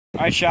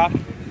All right, Shop.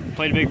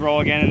 Played a big role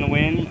again in the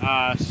win.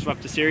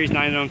 Swept the series,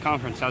 9-0 in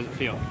conference. How's it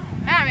feel?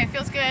 Yeah, I mean, it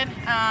feels good.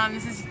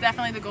 This is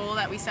definitely the goal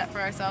that we set for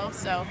ourselves.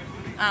 So,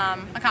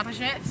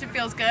 accomplishing it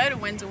feels good. A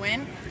win's a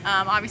win.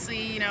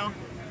 Obviously, you know,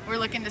 we're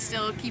looking to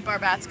still keep our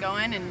bats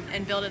going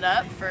and build it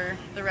up for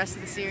the rest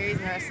of the series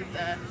and the rest of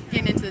the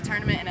getting into the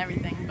tournament and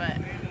everything.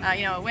 But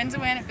you know, a win's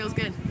a win. It feels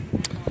good.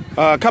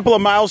 A couple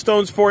of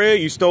milestones for you.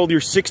 You stole your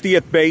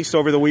 60th base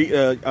over the week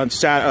on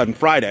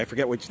Friday. I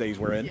forget which days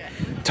we're in. Yeah.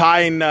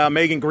 Tying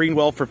Megan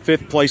Greenwell for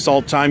 5th place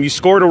all time. You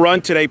scored a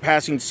run today,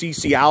 passing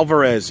Cece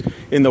Alvarez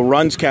in the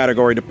runs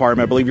category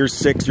department. I believe you're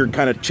 6th. You're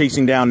kind of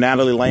chasing down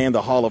Natalie Land,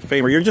 the Hall of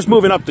Famer. You're just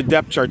moving up the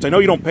depth charts. I know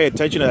you don't pay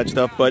attention to that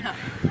stuff, but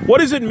what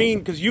does it mean?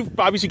 Because you've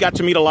obviously got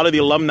to meet a lot of the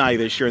alumni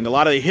this year and a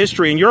lot of the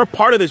history, and you're a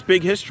part of this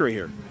big history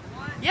here.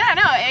 Yeah,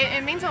 no,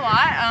 it means a lot.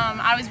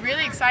 I was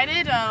really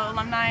excited.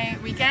 Alumni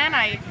weekend,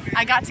 I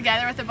got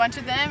together with a bunch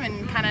of them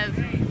and kind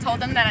of told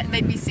them that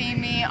they'd be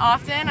seeing me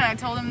often. I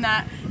told them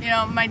that, you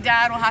know, my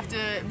dad will have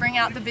to bring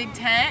out the big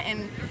tent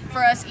and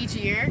for us each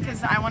year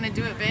because I want to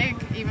do it big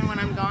even when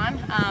I'm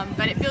gone.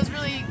 But it feels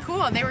really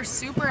cool. They were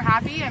super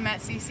happy. I met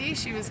Cece.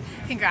 She was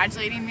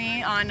congratulating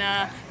me on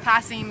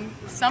passing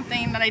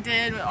something that I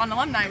did on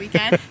alumni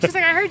weekend. She's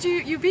like, I heard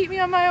you beat me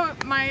on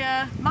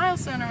my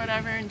milestone or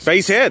whatever. And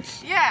base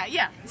hits.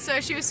 Yeah.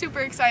 So she was super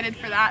excited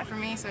for that for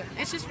me. So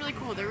it's just really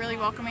cool. They're really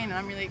welcoming and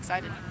I'm really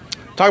excited.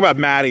 Talk about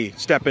Maddie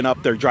stepping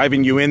up there,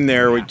 driving you in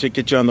there to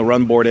get you on the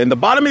run board. And the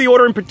bottom of the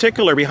order in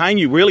particular, behind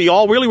you, really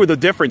were the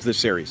difference this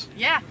series.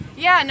 Yeah,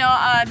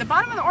 no, the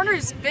bottom of the order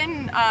has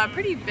been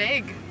pretty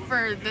big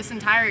for this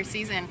entire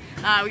season.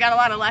 We got a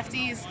lot of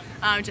lefties,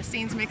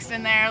 Justine's mixed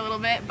in there a little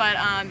bit, but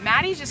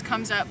Maddie just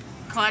comes up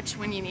clutch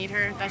when you need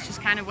her. That's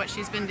just kind of what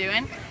she's been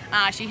doing.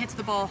 She hits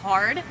the ball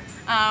hard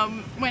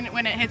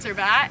when it hits her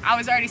bat. I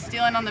was already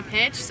stealing on the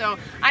pitch, so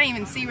I didn't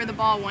even see where the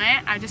ball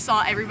went. I just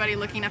saw everybody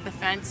looking at the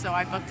fence, so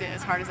I booked it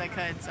as hard as I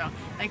could. So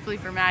thankfully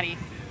for Maddie.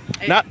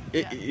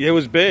 It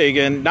was big,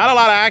 and not a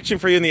lot of action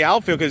for you in the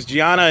outfield because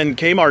Gianna and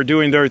Kmar are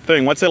doing their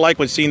thing. What's it like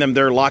with seeing them?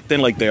 They're locked in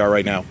like they are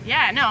right now.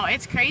 Yeah, no,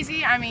 it's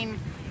crazy. I mean,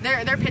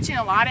 they're pitching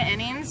a lot of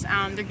innings.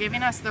 They're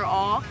giving us their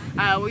all.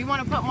 We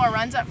want to put more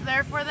runs up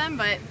there for them,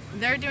 but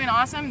they're doing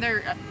awesome.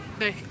 They're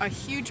a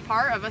huge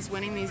part of us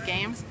winning these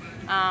games.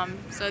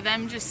 So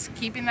them just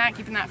keeping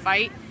that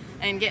fight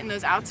and getting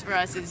those outs for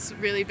us is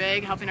really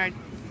big, helping our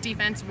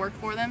defense work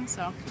for them.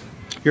 So.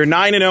 You're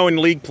 9-0 in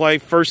league play.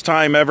 First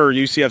time ever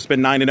UCF's been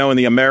 9-0 in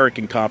the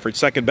American Conference.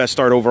 Second best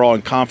start overall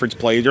in conference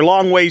play. You're a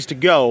long ways to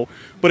go,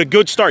 but a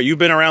good start. You've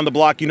been around the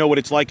block. You know what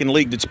it's like in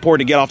league. It's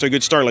important to get off to a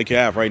good start like you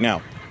have right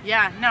now.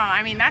 Yeah, no,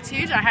 I mean, that's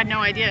huge. I had no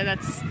idea.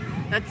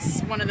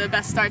 That's one of the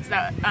best starts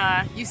that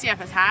UCF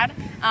has had.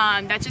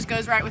 That just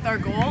goes right with our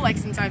goal. Like,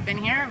 since I've been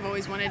here, I've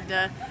always wanted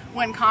to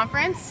win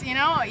conference, you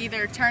know,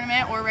 either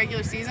tournament or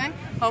regular season.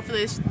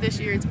 Hopefully this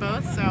year it's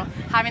both. So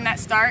having that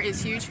start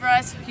is huge for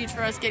us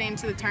getting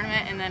into the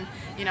tournament and then,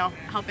 you know,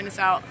 helping us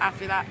out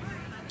after that.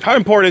 How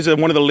important is it,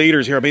 one of the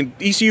leaders here? I mean,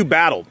 ECU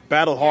battled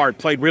hard,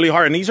 played really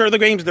hard, and these are the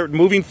games that are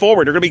moving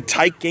forward. They're going to be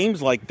tight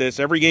games like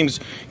this. Every game's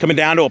coming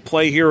down to a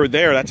play here or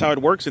there. That's how it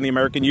works in the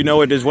American. You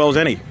know it as well as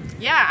any.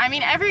 Yeah, I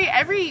mean,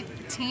 every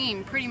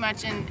team pretty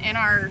much in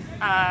our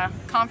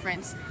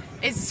conference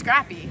is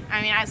scrappy.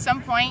 I mean, at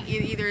some point,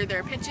 either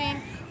their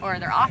pitching or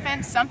their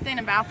offense, something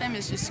about them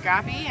is just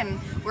scrappy, and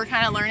we're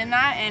kind of learning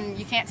that, and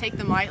you can't take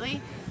them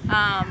lightly.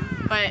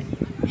 But,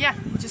 yeah,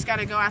 you just got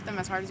to go at them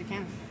as hard as you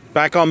can.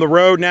 Back on the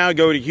road now,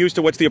 go to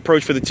Houston. What's the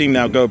approach for the team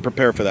now? Go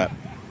prepare for that.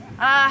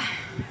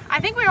 I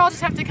think we all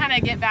just have to kind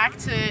of get back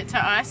to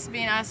us,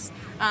 being us.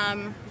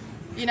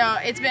 You know,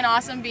 it's been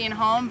awesome being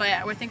home, but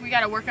I think we got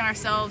to work on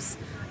ourselves,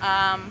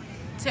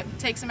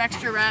 take some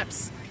extra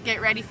reps,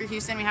 get ready for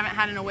Houston. We haven't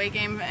had an away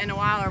game in a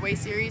while, our away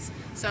series.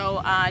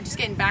 So just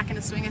getting back in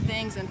the swing of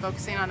things and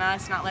focusing on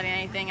us, not letting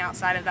anything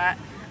outside of that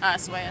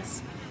sway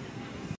us.